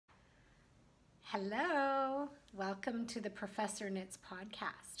Hello, welcome to the Professor Knits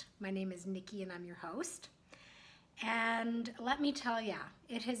podcast. My name is Nikki and I'm your host. And let me tell ya,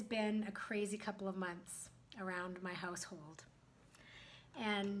 it has been a crazy couple of months around my household.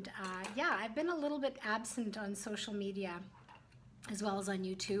 And I've been a little bit absent on social media as well as on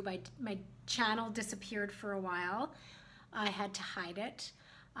YouTube. My channel disappeared for a while. I had to hide it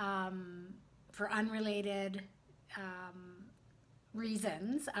for unrelated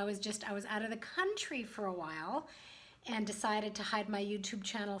reasons. I was out of the country for a while and decided to hide my YouTube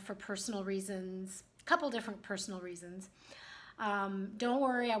channel for personal reasons, a couple different personal reasons. Don't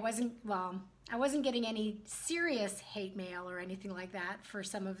worry, I wasn't getting any serious hate mail or anything like that for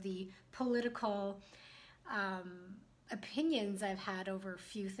some of the political opinions I've had over a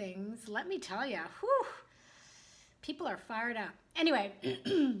few things. Let me tell you, people are fired up. Anyway,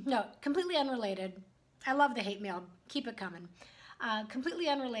 no, completely unrelated. I love the hate mail. Keep it coming. Completely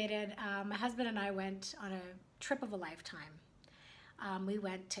unrelated, my husband and I went on a trip of a lifetime. We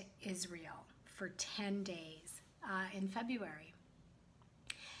went to Israel for 10 days in February.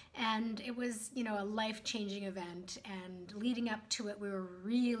 And it was, a life-changing event. And leading up to it, we were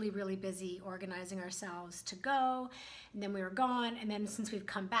really, really busy organizing ourselves to go. And then we were gone. And then since we've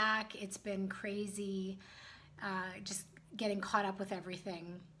come back, it's been crazy, just getting caught up with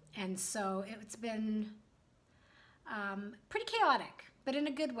everything. And so it's been pretty chaotic, but in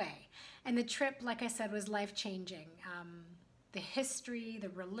a good way. And the trip, like I said, was life-changing. The history, the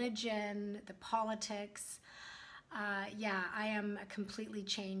religion, the politics. I am a completely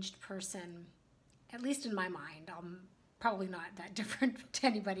changed person, at least in my mind. I'm probably not that different to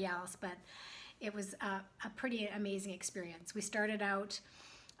anybody else, but it was a pretty amazing experience. We started out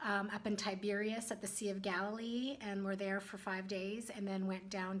up in Tiberias at the Sea of Galilee, and were there for 5 days, and then went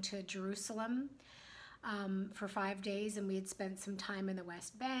down to Jerusalem for 5 days, and we had spent some time in the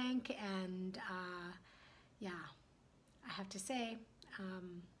West Bank, and I have to say,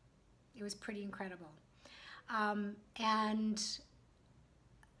 it was pretty incredible. And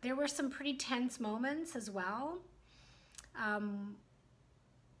there were some pretty tense moments as well.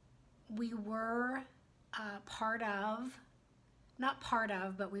 We were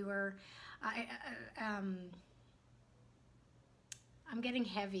but we were, I'm getting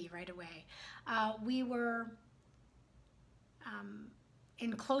heavy right away. We were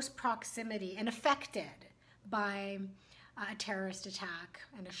in close proximity and affected by a terrorist attack,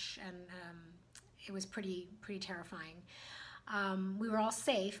 and it was pretty terrifying. We were all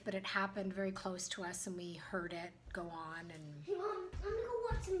safe, but it happened very close to us, and we heard it go on. And hey, Mom, I'm gonna go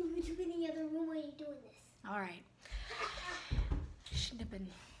watch some YouTube in the other room while you're doing this. All right. Shouldn't have been.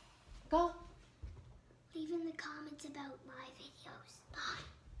 Go. Leave in the comments about my videos.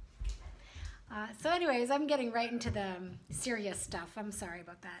 Bye. So anyways, I'm getting right into the serious stuff. I'm sorry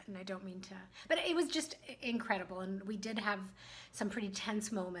about that, and I don't mean to. But it was just incredible, and we did have some pretty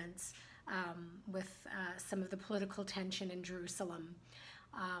tense moments with some of the political tension in Jerusalem.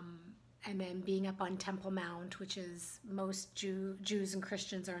 And then being up on Temple Mount, which is most Jews and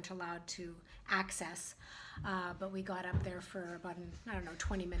Christians aren't allowed to access. But we got up there for about,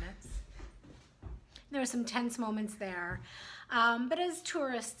 20 minutes. There were some tense moments there. But as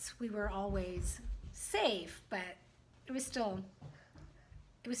tourists, we were always safe, but it was still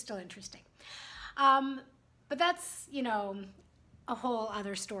interesting. But that's, a whole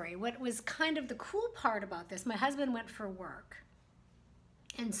other story. What was kind of the cool part about this, my husband went for work.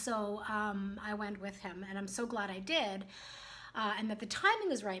 And so I went with him, and I'm so glad I did. And that the timing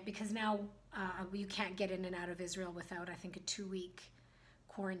was right, because now you can't get in and out of Israel without, I think, a 2-week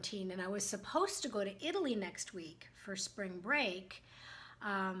quarantine. And I was supposed to go to Italy next week for spring break.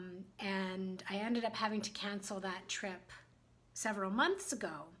 And I ended up having to cancel that trip several months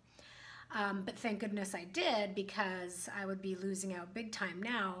ago. But thank goodness I did, because I would be losing out big time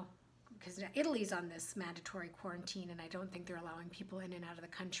now, because Italy's on this mandatory quarantine, and I don't think they're allowing people in and out of the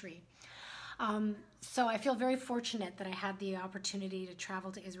country. So I feel very fortunate that I had the opportunity to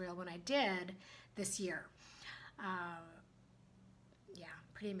travel to Israel when I did this year.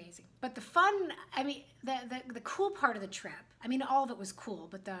 Pretty amazing. But the fun, the cool part of the trip, all of it was cool,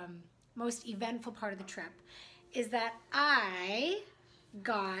 but the most eventful part of the trip is that I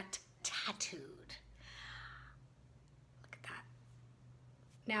got tattooed. Look at that.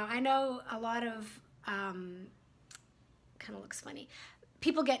 Now, I know a lot of, kind of looks funny,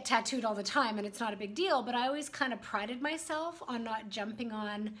 people get tattooed all the time, and it's not a big deal, but I always kind of prided myself on not jumping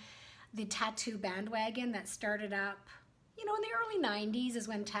on the tattoo bandwagon that started up, in the early 90s is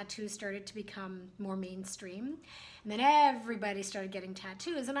when tattoos started to become more mainstream. And then everybody started getting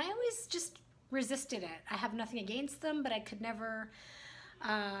tattoos, and I always just resisted it. I have nothing against them, but I could never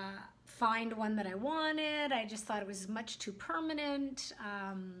find one that I wanted. I just thought it was much too permanent.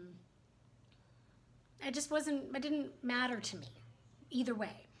 It didn't matter to me either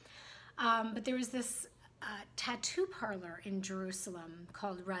way. But there was this tattoo parlor in Jerusalem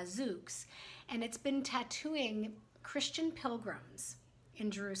called Razuk's, and it's been tattooing Christian pilgrims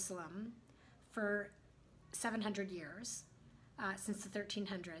in Jerusalem for 700 years, since the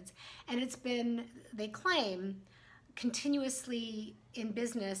 1300s. And it's been, they claim, continuously in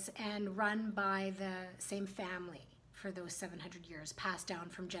business and run by the same family for those 700 years, passed down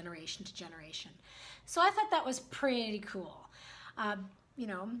from generation to generation. So I thought that was pretty cool. You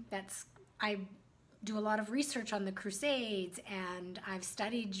know, I do a lot of research on the Crusades, and I've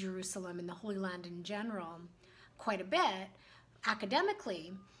studied Jerusalem and the Holy Land in general quite a bit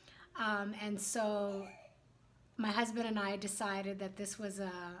academically. And so my husband and I decided that this was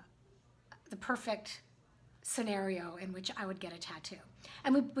the perfect scenario in which I would get a tattoo.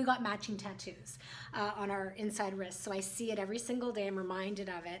 And we got matching tattoos on our inside wrists. So I see it every single day. I'm reminded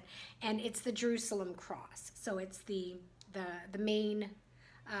of it. And it's the Jerusalem cross. So it's the main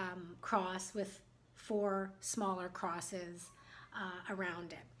cross with 4 smaller crosses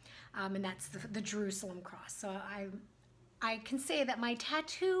around it. And that's the Jerusalem cross. So I can say that my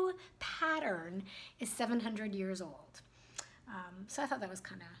tattoo pattern is 700 years old. So I thought that was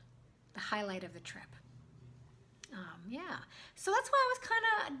kind of the highlight of the trip. Yeah, so that's why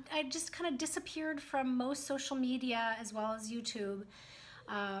I just kind of disappeared from most social media as well as YouTube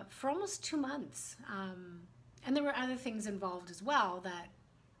for almost 2 months. And there were other things involved as well that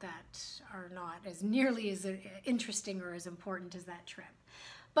are not as nearly as interesting or as important as that trip.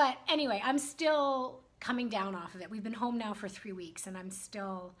 But anyway, I'm still coming down off of it. We've been home now for 3 weeks, and I'm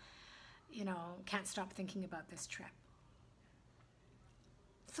still, you know, can't stop thinking about this trip.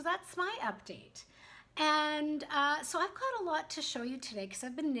 So that's my update. And so I've got a lot to show you today because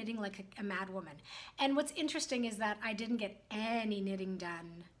I've been knitting like a mad woman. And what's interesting is that I didn't get any knitting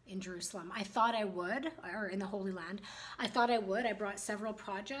done in Jerusalem. I thought I would, or in the Holy Land. I thought I would. I brought several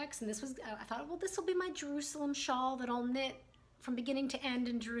projects, and this was, I thought, well, this will be my Jerusalem shawl that I'll knit from beginning to end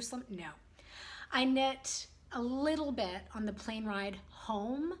in Jerusalem. No. I knit a little bit on the plane ride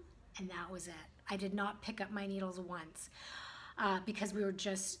home, and that was it. I did not pick up my needles once. Because we were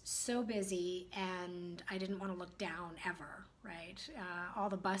just so busy, and I didn't want to look down ever, right? All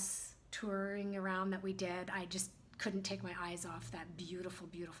the bus touring around that we did, I just couldn't take my eyes off that beautiful,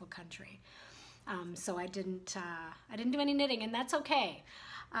 beautiful country. So I didn't do any knitting, and that's okay.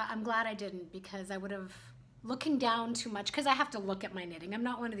 I'm glad I didn't, because I would have looking down too much, because I have to look at my knitting. I'm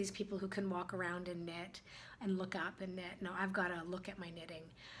not one of these people who can walk around and knit and look up and knit. No, I've got to look at my knitting.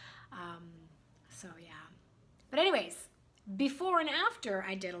 So yeah. But anyways, before and after,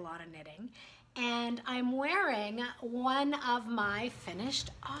 I did a lot of knitting, and I'm wearing one of my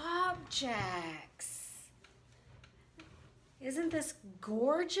finished objects. Isn't this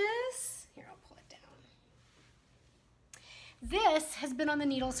gorgeous? Here, I'll pull it down. This has been on the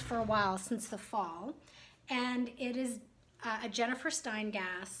needles for a while, since the fall, and it is a Jennifer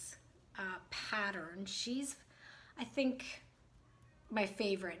Steingass pattern. She's, I think, my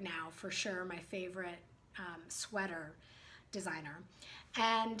favorite now, for sure, my favorite sweater designer.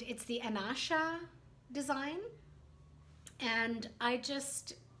 And it's the Anaashah design. And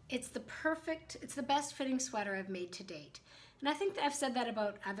it's the best fitting sweater I've made to date. And I think that I've said that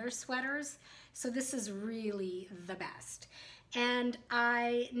about other sweaters. So this is really the best. And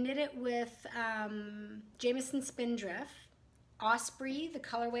I knit it with Jameson Spindrift, Osprey, the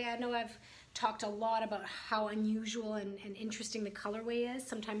colorway. I know I've talked a lot about how unusual and interesting the colorway is.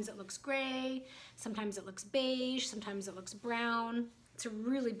 Sometimes it looks gray, sometimes it looks beige, sometimes it looks brown. It's a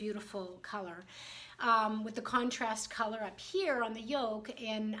really beautiful color with the contrast color up here on the yoke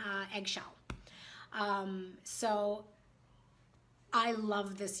in eggshell. So I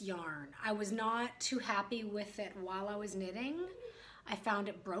love this yarn. I was not too happy with it while I was knitting. I found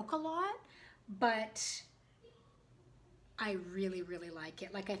it broke a lot, but I really, really like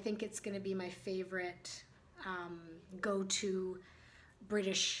it. Like, I think it's going to be my favorite go-to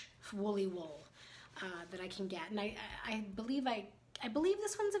British woolly wool that I can get. And I believe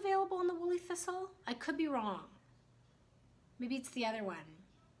this one's available on the Woolly Thistle. I could be wrong. Maybe it's the other one,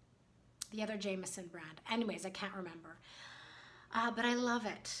 the other Jameson brand. Anyways, I can't remember. But I love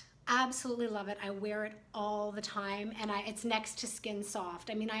it. Absolutely love it. I wear it all the time, and it's next to Skin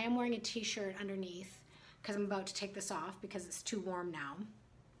Soft. I mean, I am wearing a t-shirt underneath because I'm about to take this off because it's too warm now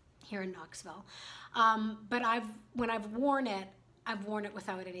here in Knoxville. But when I've worn it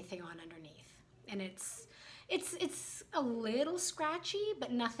without anything on underneath, and it's a little scratchy,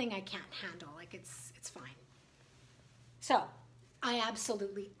 but nothing I can't handle. Like, it's fine. So I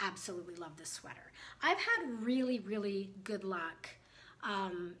absolutely, absolutely love this sweater. I've had really, really good luck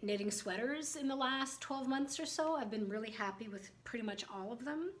knitting sweaters in the last 12 months or so. I've been really happy with pretty much all of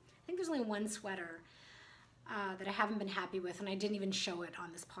them. I think there's only one sweater that I haven't been happy with, and I didn't even show it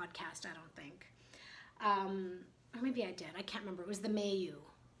on this podcast, I don't think. Or maybe I did, I can't remember. It was the Mayu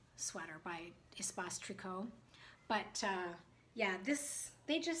sweater by Espace Tricot. But yeah,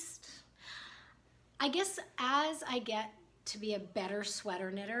 I guess as I get to be a better sweater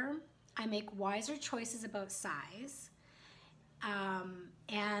knitter, I make wiser choices about size.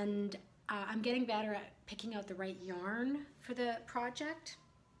 And I'm getting better at picking out the right yarn for the project.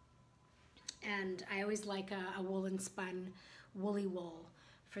 And I always like a woolen spun woolly wool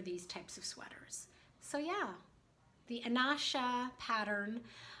for these types of sweaters. So yeah, the Anaashah pattern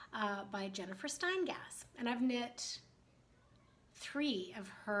by Jennifer Steingass. And I've knit 3 of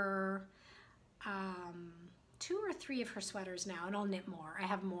her, 2 or 3 of her sweaters now, and I'll knit more. I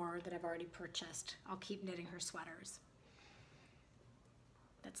have more that I've already purchased. I'll keep knitting her sweaters.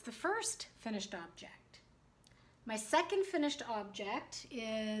 That's the first finished object. My second finished object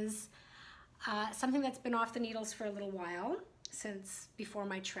is something that's been off the needles for a little while, since before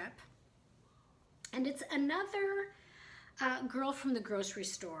my trip. And it's another Girl from the Grocery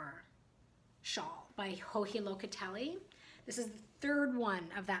Store shawl by Joji Locatelli. This is the 3rd one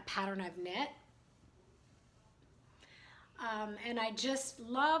of that pattern I've knit. And I just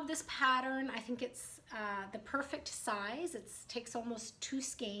love this pattern. I think it's the perfect size. It takes almost 2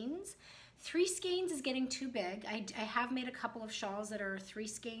 skeins. 3 skeins is getting too big. I have made a couple of shawls that are 3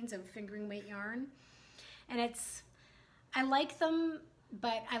 skeins of fingering weight yarn. And I like them,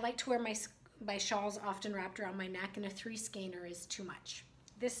 but I like to wear my shawls often wrapped around my neck, and a 3 skeiner is too much.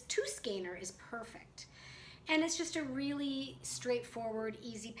 This 2 skeiner is perfect. And it's just a really straightforward,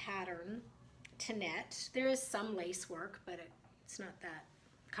 easy pattern to knit. There is some lace work, but it's not that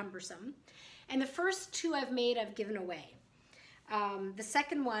cumbersome. And the first 2 I've made, I've given away. The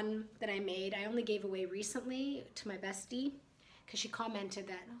second one that I made, I only gave away recently to my bestie, because she commented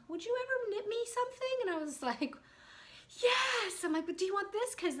that, would you ever knit me something? And I was like, yes. I'm like, but do you want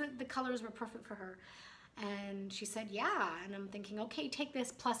this? Because the colors were perfect for her. And she said, yeah. And I'm thinking, okay, take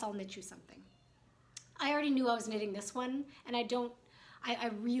this, plus I'll knit you something. I already knew I was knitting this one, and I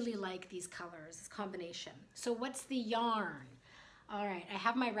really like these colors, this combination. So what's the yarn? All right, I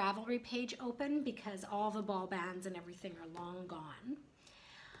have my Ravelry page open because all the ball bands and everything are long gone.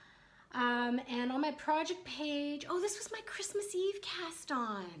 And on my project page, oh, this was my Christmas Eve cast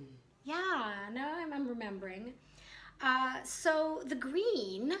on. Yeah, now I'm remembering. So the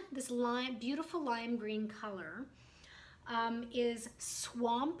green, this beautiful lime green color, is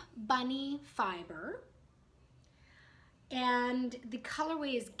Swamp Bunny fiber. And the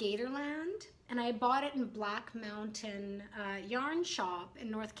colorway is Gatorland, and I bought it in Black Mountain Yarn Shop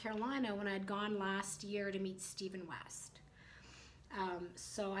in North Carolina when I had gone last year to meet Stephen West.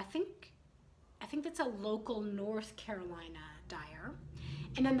 So I think that's a local North Carolina dyer.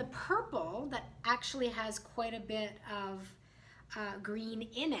 And then the purple that actually has quite a bit of green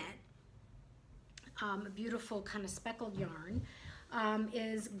in it, a beautiful kind of speckled yarn,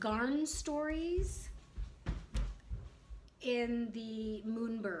 is Garn Stories in the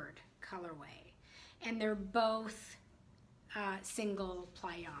Moonbird colorway. And they're both single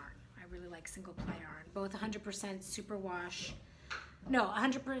ply yarn. I really like single ply yarn. Both 100% superwash. No,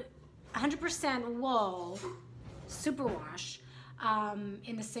 100% wool superwash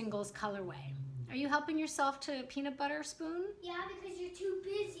in the singles colorway. Are you helping yourself to peanut butter, Spoon? Yeah, because you're too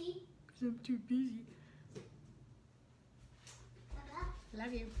busy. I'm too busy. Papa?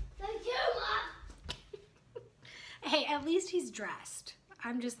 Love you. Love you, Mom. Hey, at least he's dressed.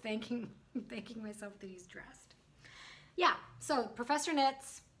 I'm just thanking myself that he's dressed. Yeah, so Professor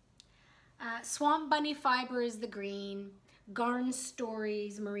Knits, Swamp Bunny Fiber is the green, Garn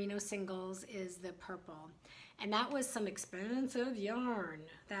Stories Merino Singles is the purple. And that was some expensive yarn,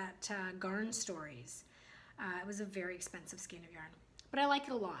 that Garn Stories. It was a very expensive skein of yarn, but I like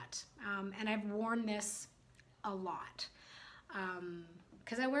it a lot. And I've worn this a lot.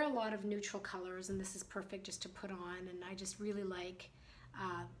 Because I wear a lot of neutral colors, and this is perfect just to put on, and I just really like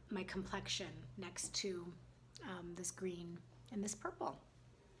my complexion next to this green and this purple.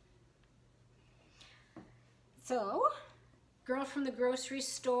 So, Girl from the Grocery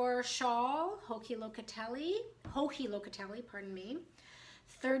Store shawl, Joji Locatelli, pardon me.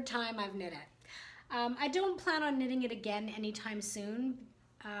 3rd time I've knit it. I don't plan on knitting it again anytime soon,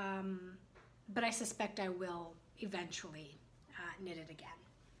 but I suspect I will eventually knit it again.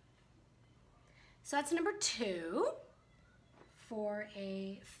 So that's number 2 for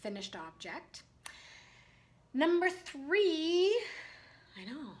a finished object. Number 3, I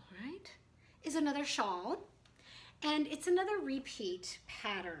know, right? Is another shawl. And it's another repeat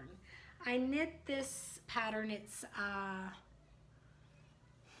pattern. I knit this pattern, it's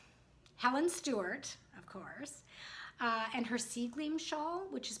Helen Stewart, of course, and her Sea Gleam shawl,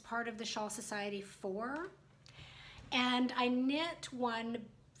 which is part of the Shawl Society 4. And I knit one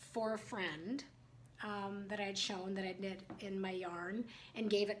for a friend that I had shown that I'd knit in my yarn and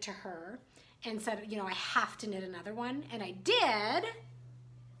gave it to her and said, you know, I have to knit another one. And I did.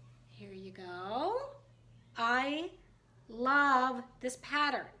 Here you go. I love this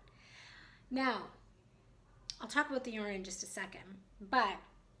pattern. Now, I'll talk about the yarn in just a second, but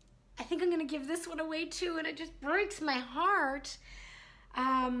I think I'm gonna give this one away too, and it just breaks my heart.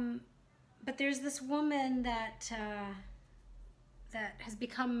 But there's this woman that that has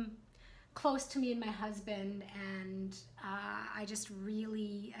become close to me and my husband, and I just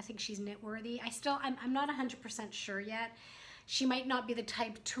really, I think she's knit worthy. I'm not 100% sure yet. She might not be the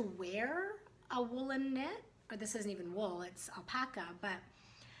type to wear a woolen knit, or this isn't even wool, it's alpaca, but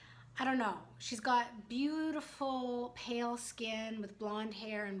I don't know. She's got beautiful pale skin with blonde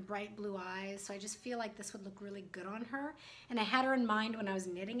hair and bright blue eyes, so I just feel like this would look really good on her. And I had her in mind when I was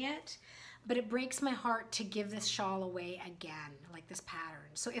knitting it, but it breaks my heart to give this shawl away again, like this pattern.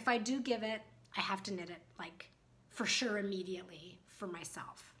 So if I do give it, I have to knit it like for sure immediately for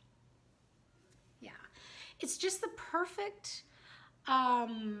myself. Yeah, it's just the perfect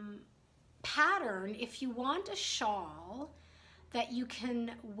pattern if you want a shawl that you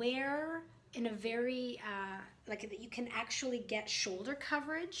can wear in a very, like that you can actually get shoulder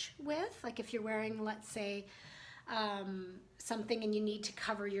coverage with. Like if you're wearing, let's say, something and you need to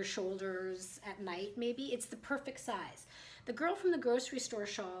cover your shoulders at night, maybe, it's the perfect size. The Girl from the Grocery Store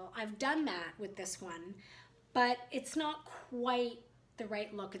shawl, I've done that with this one, but it's not quite the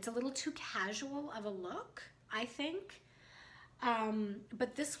right look. It's a little too casual of a look, I think.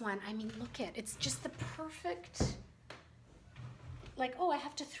 But this one, I mean, look at, it's just the perfect, like, oh, I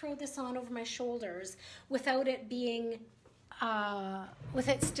have to throw this on over my shoulders without it being, with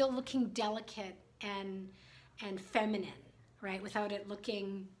it still looking delicate and feminine, right? Without it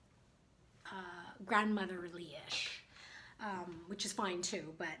looking grandmotherly-ish, which is fine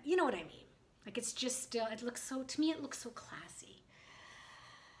too, but you know what I mean. Like it's just still, it looks so, to me it looks so classy.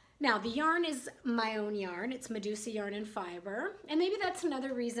 Now the yarn is my own yarn. It's Medusa yarn and fiber. And maybe that's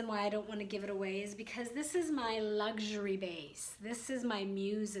another reason why I don't want to give it away, is because this is my luxury base. This is my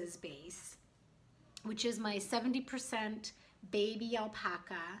Muses base, which is my 70% baby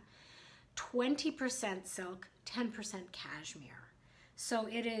alpaca, 20% silk, 10% cashmere. So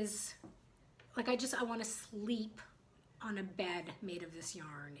it is, like I want to sleep on a bed made of this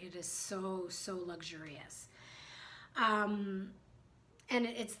yarn. It is so, so luxurious. And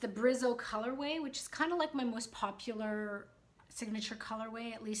it's the Brizzo colorway, which is kind of like my most popular signature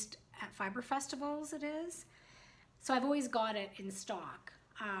colorway, at least at fiber festivals it is. So I've always got it in stock.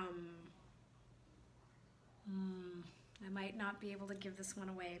 I might not be able to give this one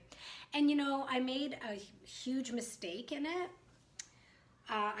away. And you know, I made a huge mistake in it.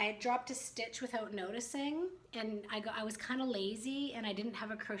 I had dropped a stitch without noticing, and I was kind of lazy and I didn't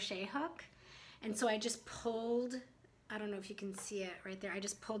have a crochet hook. And so I just pulled, I don't know if you can see it right there, I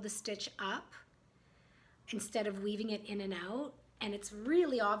just pulled the stitch up instead of weaving it in and out. And it's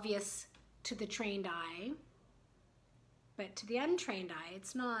really obvious to the trained eye, but to the untrained eye,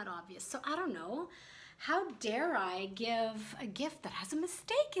 it's not obvious. So I don't know, how dare I give a gift that has a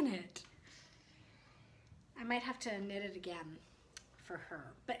mistake in it? I might have to knit it again for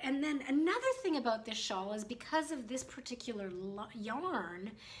her. But, and then another thing about this shawl is because of this particular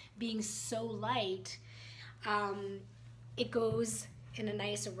yarn being so light, it goes in a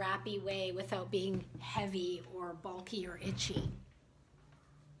nice wrappy way without being heavy or bulky or itchy.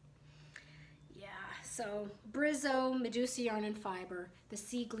 Yeah, so Brizzo, Medusa yarn and fiber, the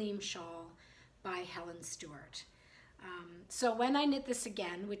Sea Gleam shawl by Helen Stewart. So when I knit this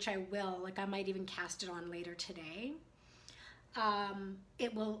again, which I will, like I might even cast it on later today,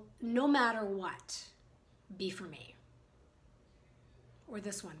 it will, no matter what, be for me. Or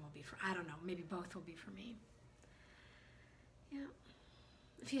this one will be for, I don't know, maybe both will be for me. Yeah.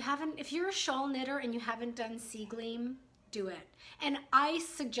 If you're a shawl knitter and you haven't done Sea Gleam, do it. And I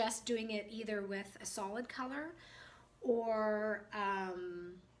suggest doing it either with a solid color or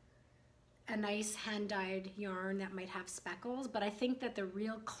a nice hand-dyed yarn that might have speckles, but I think that the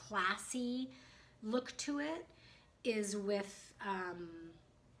real classy look to it is with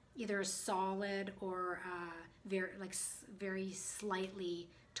either a solid or very slightly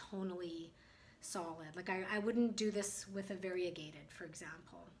tonally solid. Like I wouldn't do this with a variegated, for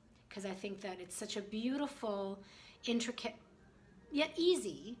example, because I think that it's such a beautiful, intricate, yet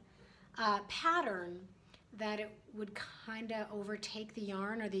easy pattern that it would kind of overtake the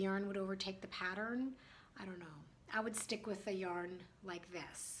yarn, or the yarn would overtake the pattern. I don't know. I would stick with a yarn like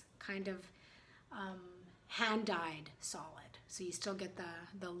this, kind of hand-dyed solid. So you still get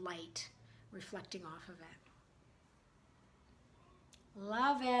the light reflecting off of it.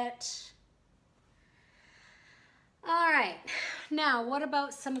 Love it. All right, now what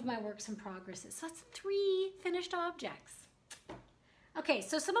about some of my works in progresses? So that's 3 finished objects. Okay,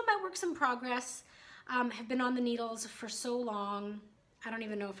 so some of my works in progress have been on the needles for so long, I don't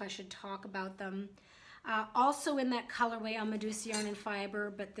even know if I should talk about them. Also in that colorway on Medusa yarn and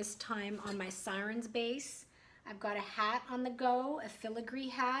fiber, but this time on my Sirens base. I've got a hat on the go, a filigree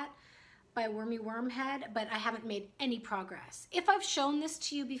hat by Wormy Wormhead, but I haven't made any progress. If I've shown this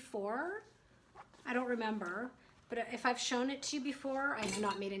to you before, I don't remember, but if I've shown it to you before, I have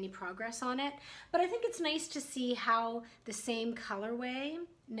not made any progress on it. But I think it's nice to see how the same colorway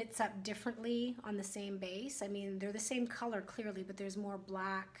knits up differently on the same base. I mean, they're the same color clearly, but there's more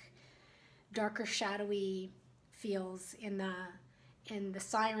black, darker shadowy feels in the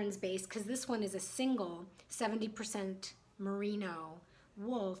Sirens base, because this one is a single 70% merino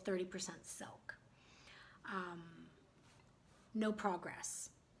wool, 30% silk. No progress,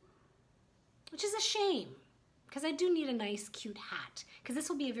 which is a shame, because I do need a nice cute hat, because this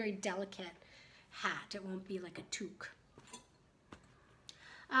will be a very delicate hat. It won't be like a toque.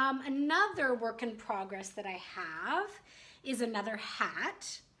 Another work in progress that I have is another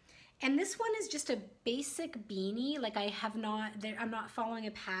hat. And this one is just a basic beanie. Like I'm not following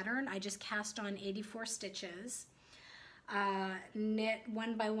a pattern. I just cast on 84 stitches, knit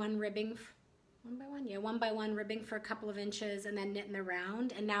 1 by 1 ribbing, 1 by 1 ribbing for a couple of inches, and then knit in the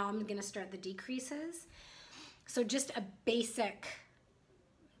round. And now I'm gonna start the decreases. So just a basic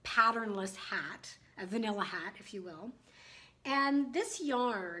patternless hat, a vanilla hat, if you will. And this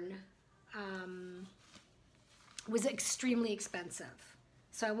yarn was extremely expensive.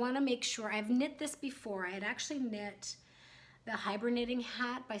 So I want to make sure, I've knit this before. I had actually knit the hibernating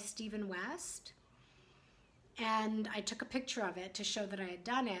hat by Stephen West, and I took a picture of it to show that I had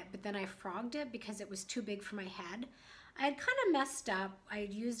done it, but then I frogged it because it was too big for my head. I had kind of messed up. I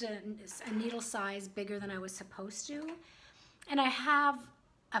had used a needle size bigger than I was supposed to, and I have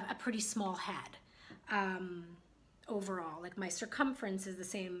a pretty small head overall. Like my circumference is the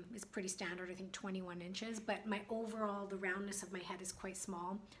same, is pretty standard, I think 21 inches, but my overall, the roundness of my head is quite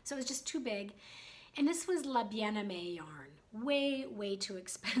small. So it was just too big. And this was La Bien-Aimée yarn, way, way too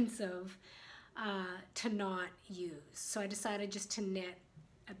expensive to not use. So I decided just to knit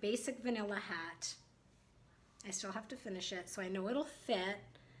a basic vanilla hat. I still have to finish it, so I know it'll fit,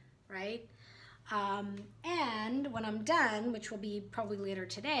 right? And when I'm done, which will be probably later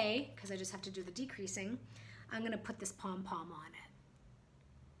today, because I just have to do the decreasing, I'm gonna put this pom-pom on it.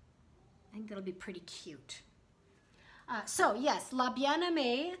 I think that'll be pretty cute. So yes, La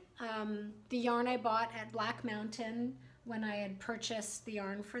Bien-Aimée, the yarn I bought at Black Mountain when I had purchased the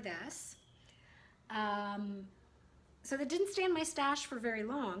yarn for this. So that didn't stay in my stash for very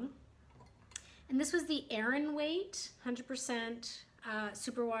long. And this was the Aran weight, 100%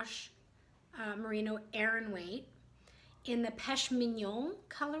 superwash merino Aran weight in the Pêche Mignon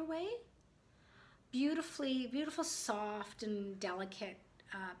colorway. Beautiful, soft and delicate,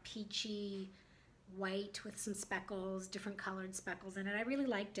 peachy white with some speckles, different colored speckles in it. I really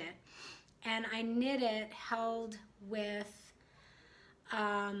liked it. And I knit it held with,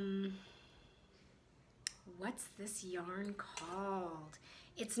 what's this yarn called?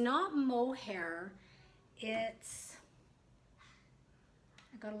 It's not mohair, it's,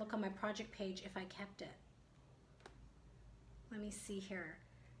 I gotta look on my project page if I kept it. Let me see here.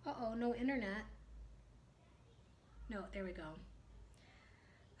 Uh-oh, no internet. No, there we go.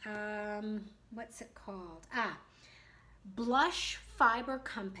 What's it called? Blush Fiber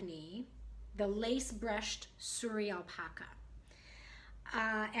Company, the Lace Brushed Suri Alpaca.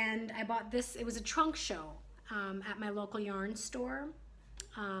 And I bought this, it was a trunk show at my local yarn store,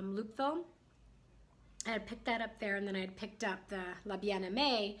 Loopville. I had picked that up there, and then I had picked up the La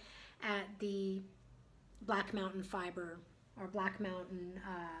Bien-Aimée at the Black Mountain Fiber, or Black Mountain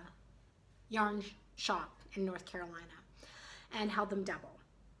yarn shop in North Carolina, and held them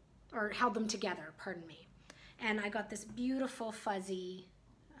together, pardon me. And I got this beautiful fuzzy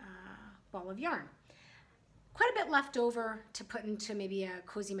ball of yarn. Quite a bit left over to put into maybe a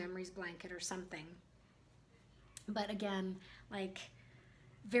Cozy Memories blanket or something. But again, like,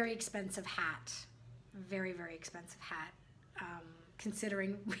 very expensive hat. Very, very expensive hat.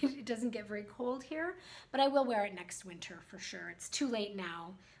 considering it doesn't get very cold here, but I will wear it next winter for sure. It's too late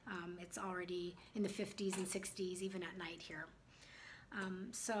now. It's already in the 50s and 60s, even at night here.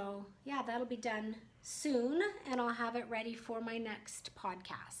 So yeah, that'll be done soon, and I'll have it ready for my next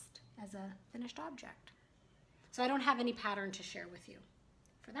podcast as a finished object. So I don't have any pattern to share with you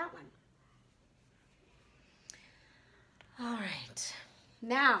for that one. All right,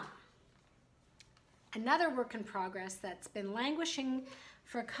 now another work in progress that's been languishing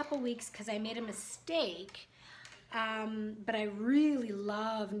for a couple weeks because I made a mistake, but I really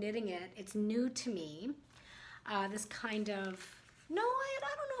love knitting it. It's new to me. This kind of, no, I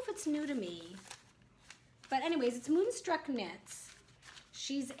don't know if it's new to me. But anyways, it's Moonstruck Knits.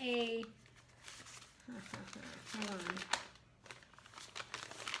 She's a, hold on.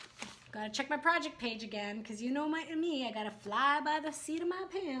 Gotta check my project page again, because you know me, I gotta fly by the seat of my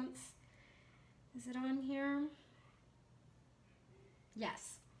pants. Is it on here?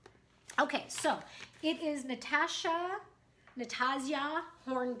 Yes. Okay, so it is Natasha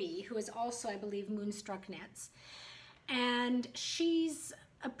Hornby, who is also, I believe, Moonstruck Knits. And she's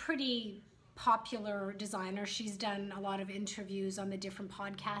a pretty popular designer. She's done a lot of interviews on the different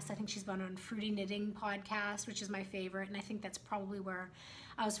podcasts. I think she's been on Fruity Knitting podcast, which is my favorite, and I think that's probably where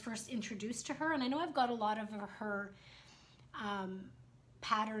I was first introduced to her. And I know I've got a lot of her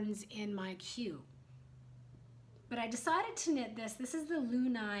patterns in my queue. But I decided to knit this. This is the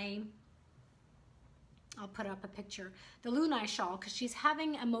Lunai, I'll put up a picture, the Lunai shawl, because she's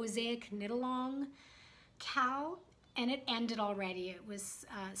having a mosaic knit-along cow, and it ended already. It was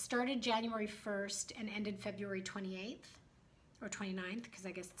started January 1st and ended February 28th or 29th, because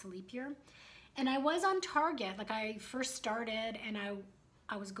I guess it's a leap year. And I was on target. Like, I first started and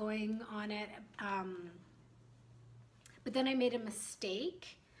I was going on it, but then I made a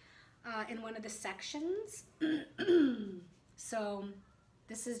mistake in one of the sections. So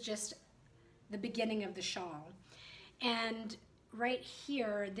this is just the beginning of the shawl. And right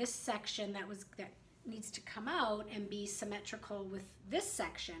here, this section that needs to come out and be symmetrical with this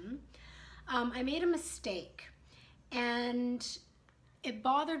section, I made a mistake, and it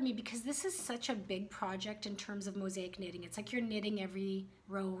bothered me because this is such a big project in terms of mosaic knitting. It's like you're knitting every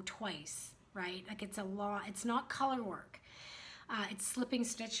row twice, right? Like, it's a lot. It's not color work. It's slipping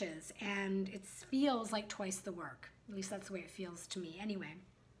stitches, and it feels like twice the work. At least that's the way it feels to me anyway.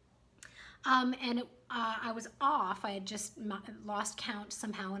 And I was off. I had just lost count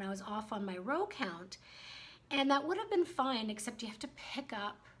somehow, and I was off on my row count. And that would have been fine, except you have to pick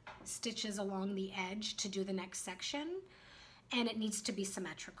up stitches along the edge to do the next section, and it needs to be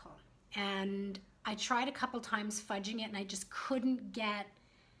symmetrical. And I tried a couple times fudging it, and I just couldn't get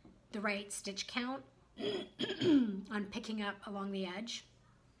the right stitch count on picking up along the edge.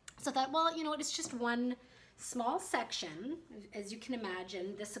 So I thought, well, you know what, it's just one small section, as you can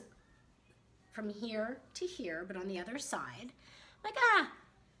imagine, this from here to here, but on the other side. Like, I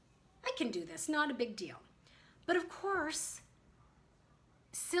can do this, not a big deal. But of course,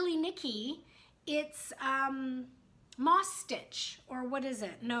 silly Nikki, it's moss stitch, or what is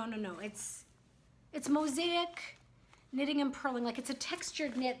it? No, it's mosaic knitting and purling. Like, it's a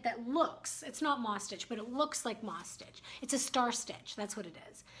textured knit that looks, it's not moss stitch, but it looks like moss stitch. It's a star stitch, that's what it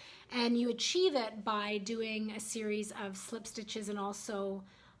is. And you achieve it by doing a series of slip stitches and also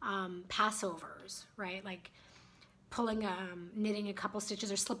passovers, right? Like pulling, knitting a couple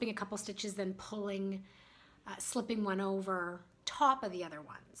stitches or slipping a couple stitches, then pulling, slipping one over top of the other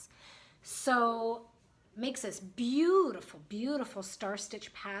ones. So makes this beautiful, beautiful star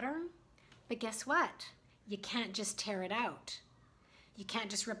stitch pattern. But guess what? You can't just tear it out. You can't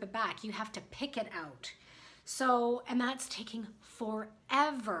just rip it back. You have to pick it out. So, and that's taking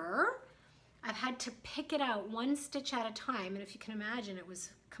forever. I've had to pick it out one stitch at a time, and if you can imagine, it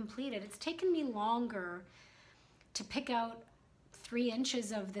was completed. It's taken me longer to pick out 3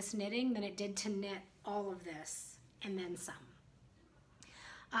 inches of this knitting than it did to knit all of this and then some.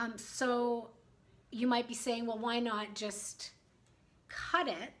 So you might be saying, well, why not just cut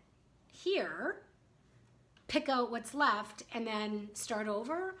it here, pick out what's left, and then start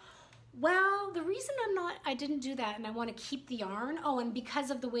over? Well, the reason I didn't do that, and I want to keep the yarn, and because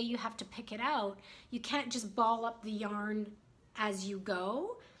of the way you have to pick it out, you can't just ball up the yarn as you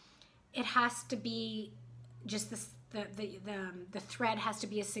go. It has to be just the thread has to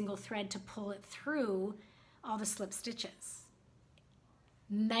be a single thread to pull it through all the slip stitches.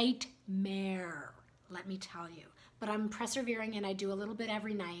 Nightmare, let me tell you. But I'm persevering, and I do a little bit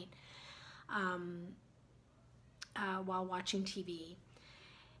every night while watching TV.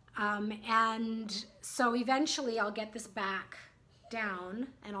 And so eventually I'll get this back down,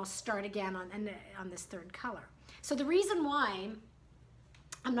 and I'll start again on this third color. So the reason why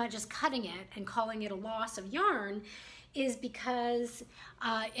I'm not just cutting it and calling it a loss of yarn is because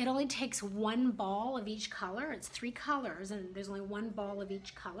it only takes one ball of each color. It's 3 colors and there's only one ball of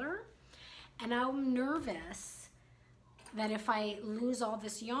each color. And I'm nervous that if I lose all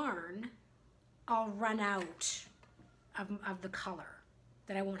this yarn, I'll run out of the color,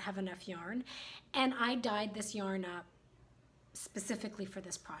 that I won't have enough yarn. And I dyed this yarn up specifically for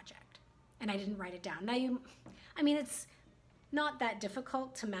this project and I didn't write it down. Now I mean, it's not that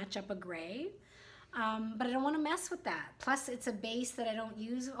difficult to match up a gray, but I don't want to mess with that. Plus it's a base that I don't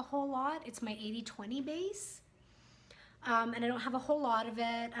use a whole lot. It's my 80-20 base. And I don't have a whole lot of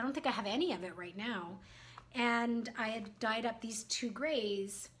it. I don't think I have any of it right now. And I had dyed up these 2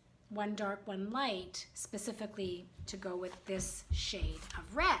 grays, one dark, one light, specifically to go with this shade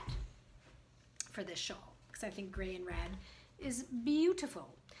of red for this shawl, because I think gray and red is beautiful.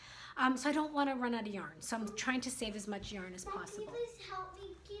 So I don't want to run out of yarn. So I'm trying to save as much yarn as possible. Can you please help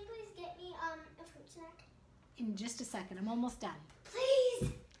me? Can you please get me a fruit snack? In just a second. I'm almost done.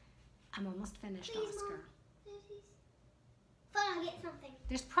 Please. I'm almost finished, Please, Oscar. Mom. Please. Fine, I'll get something.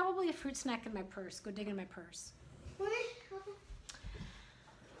 There's probably a fruit snack in my purse. Go dig in my purse. Where?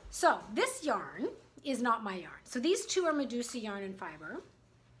 So this yarn is not my yarn. So these 2 are Medusa yarn and fiber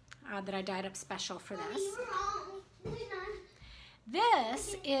that I dyed up special for Mommy, this. you were wrong. There's none.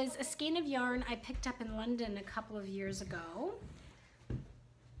 This is a skein of yarn I picked up in London a couple of years ago.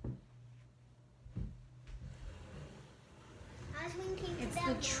 It's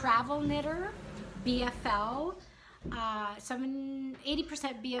the Travel Knitter BFL, 80%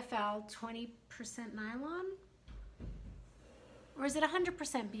 BFL, 20% nylon. Or is it 100%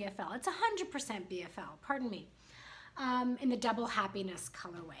 BFL? It's 100% BFL, pardon me, in the Double Happiness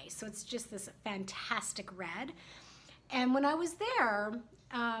colorway. So it's just this fantastic red. And when I was there,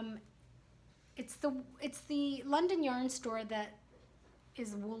 it's the London yarn store that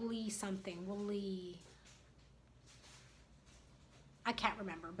is Woolly something, Woolly, I can't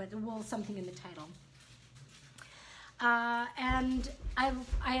remember, but wool something in the title. And I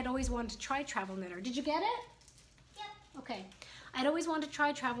had always wanted to try Travel Knitter. Did you get it? Yep. Okay. I'd always wanted to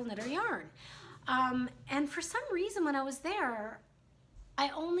try Travel Knitter yarn. And for some reason when I was there, I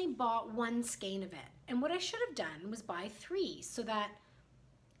only bought 1 skein of it. And what I should have done was buy 3 so that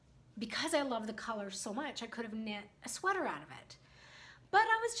because I love the color so much, I could have knit a sweater out of it. But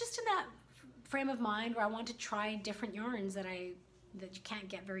I was just in that frame of mind where I want to try different yarns that you can't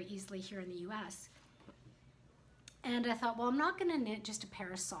get very easily here in the US. And I thought, well, I'm not going to knit just a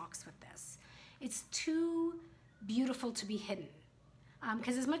pair of socks with this. It's too beautiful to be hidden.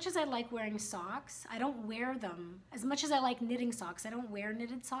 Because as much as I like wearing socks, I don't wear them. As much as I like knitting socks, I don't wear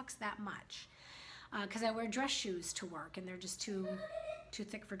knitted socks that much. Because I wear dress shoes to work, and they're just too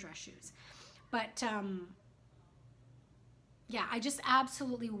thick for dress shoes. But yeah, I just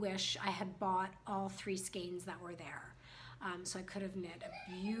absolutely wish I had bought all 3 skeins that were there. So I could have knit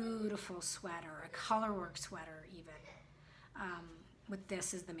a beautiful sweater, a colorwork sweater even, with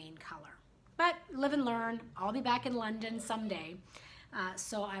this as the main color. But live and learn. I'll be back in London someday,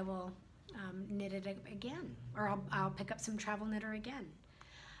 so I will knit it again, or I'll pick up some Travel Knitter again.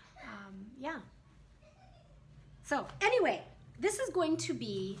 Yeah. So anyway, this is going to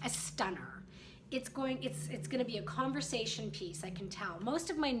be a stunner. It's going to be a conversation piece, I can tell.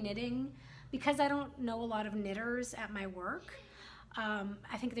 Most of my knitting, because I don't know a lot of knitters at my work,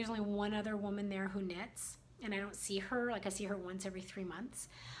 I think there's only one other woman there who knits, and I don't see her. Like, I see her once every 3 months.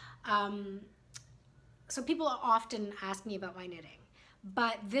 So people often ask me about my knitting,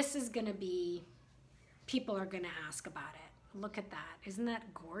 but this is going to be, people are going to ask about it. Look at that. Isn't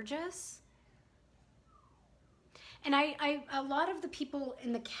that gorgeous? And a lot of the people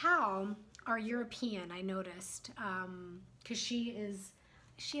in the cow are European, I noticed, because is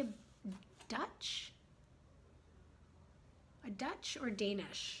she a Dutch? A Dutch or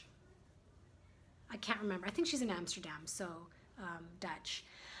Danish? I can't remember. I think she's in Amsterdam, so Dutch.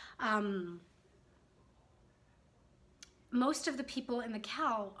 Most of the people in the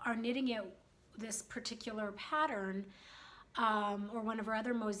cow are knitting it this particular pattern, or one of our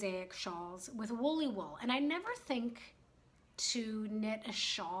other mosaic shawls with woolly wool. And I never think to knit a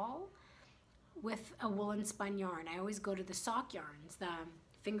shawl with a woolen spun yarn. I always go to the sock yarns, the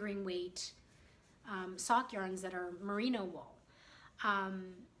fingering weight sock yarns that are merino wool.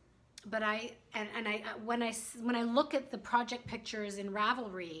 But when I look at the project pictures in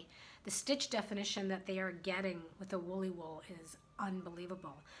Ravelry, the stitch definition that they are getting with the woolly wool is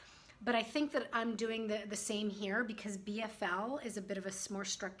unbelievable. But I think that I'm doing the same here because BFL is a bit of a more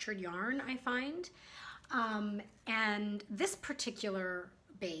structured yarn, I find. And this particular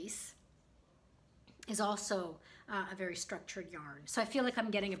base is also a very structured yarn. So I feel like I'm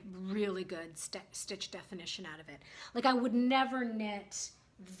getting a really good stitch definition out of it. Like I would never knit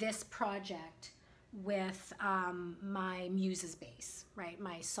this project with my Muses base, right?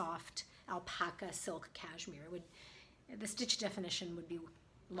 My soft alpaca silk cashmere. The stitch definition would be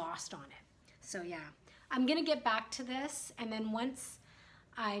lost on it. So yeah, I'm gonna get back to this, and then once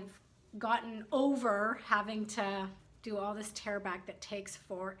I've gotten over having to do all this tear back that takes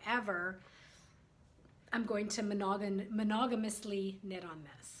forever, I'm going to monogamously knit on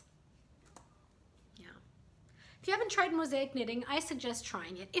this. Yeah. If you haven't tried mosaic knitting, I suggest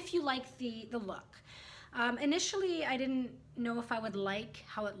trying it if you like the look. Initially, I didn't know if I would like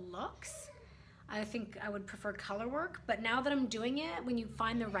how it looks. I think I would prefer color work, but now that I'm doing it, when you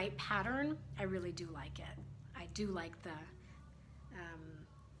find the right pattern, I really do like it. I do like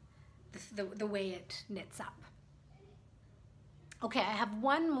the way it knits up. Okay, I have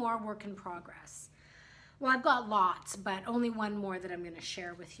one more work in progress. Well, I've got lots, but only one more that I'm going to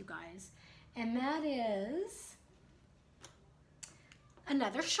share with you guys. And that is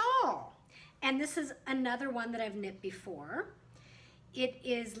another shawl. And this is another one that I've knit before. It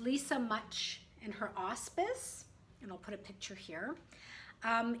is Lisa Much and her Auspice, and I'll put a picture here.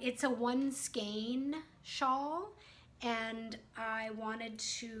 It's a one skein shawl, and I wanted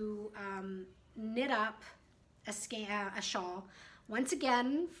to knit up a shawl once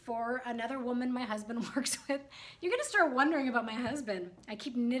again for another woman my husband works with. You're gonna start wondering about my husband. I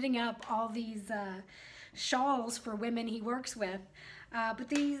keep knitting up all these shawls for women he works with, but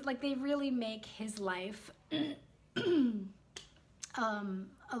they really make his life a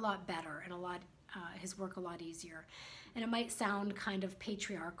lot better and his work a lot easier. And it might sound kind of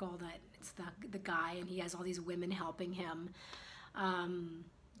patriarchal that it's the guy and he has all these women helping him.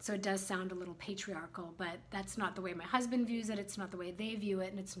 So it does sound a little patriarchal, but that's not the way my husband views it. It's not the way they view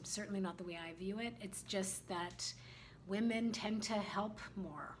it, and it's certainly not the way I view it. It's just that women tend to help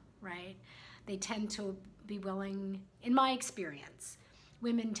more, right? They tend to be willing, in my experience,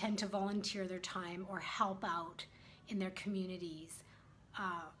 women tend to volunteer their time or help out in their communities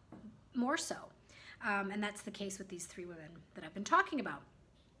more so. And that's the case with these three women that I've been talking about.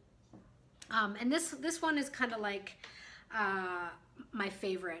 And this one is kind of like my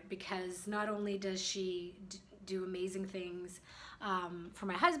favorite, because not only does she do amazing things for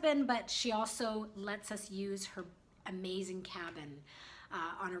my husband, but she also lets us use her amazing cabin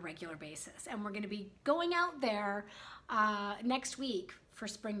on a regular basis. And we're going to be going out there next week for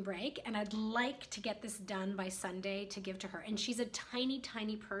spring break, and I'd like to get this done by Sunday to give to her. And she's a tiny,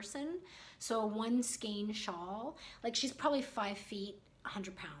 tiny person, so a one skein shawl, like she's probably 5 feet,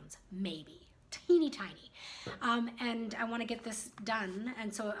 100 pounds, maybe. Teeny tiny. And I want to get this done,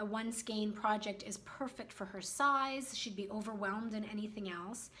 and so a one skein project is perfect for her size. She'd be overwhelmed in anything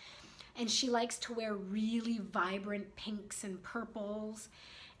else. And she likes to wear really vibrant pinks and purples.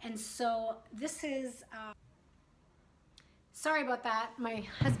 And so this is, sorry about that, my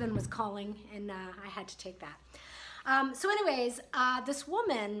husband was calling and I had to take that. So anyways, this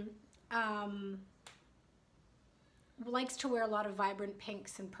woman likes to wear a lot of vibrant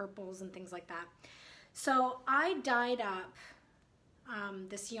pinks and purples and things like that. So I dyed up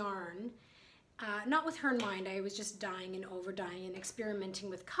this yarn, not with her in mind. I was just dyeing and over dyeing and experimenting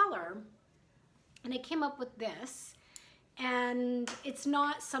with color, and I came up with this. And it's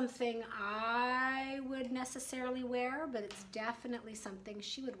not something I would necessarily wear, but it's definitely something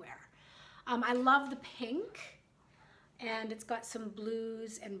she would wear. I love the pink, and it's got some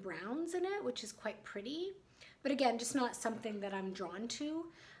blues and browns in it, which is quite pretty. But again, just not something that I'm drawn to.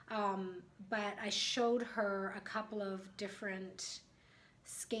 But I showed her a couple of different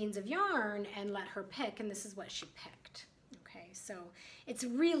skeins of yarn and let her pick, and this is what she picked. Okay, so it's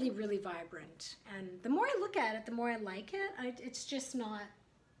really, really vibrant. And the more I look at it, the more I like it. It's just not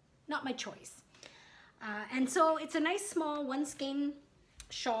my choice. And so it's a nice small one skein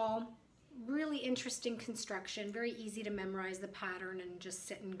shawl, really interesting construction, very easy to memorize the pattern and just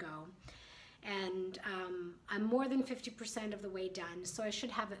sit and go. And I'm more than 50% of the way done, so I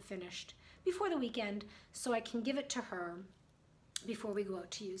should have it finished before the weekend so I can give it to her before we go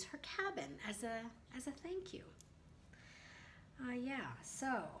out to use her cabin as a thank you. Yeah,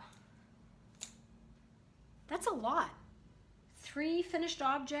 so that's a lot. 3 finished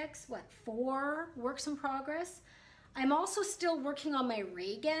objects, what, 4 works in progress? I'm also still working on my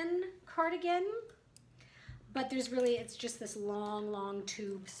Reagan cardigan, but it's just this long, long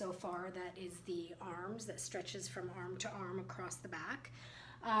tube so far that is the arms that stretches from arm to arm across the back.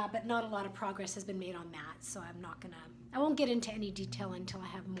 But not a lot of progress has been made on that, so I won't get into any detail until I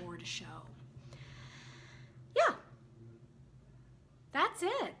have more to show. Yeah, that's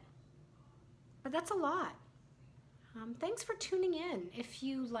it. But but that's a lot. Thanks for tuning in. If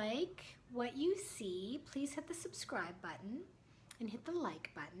you like what you see, please hit the subscribe button and hit the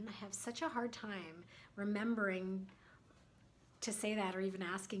like button. I have such a hard time remembering to say that or even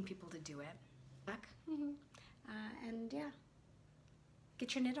asking people to do it. And yeah,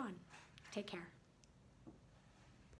 get your knit on. Take care.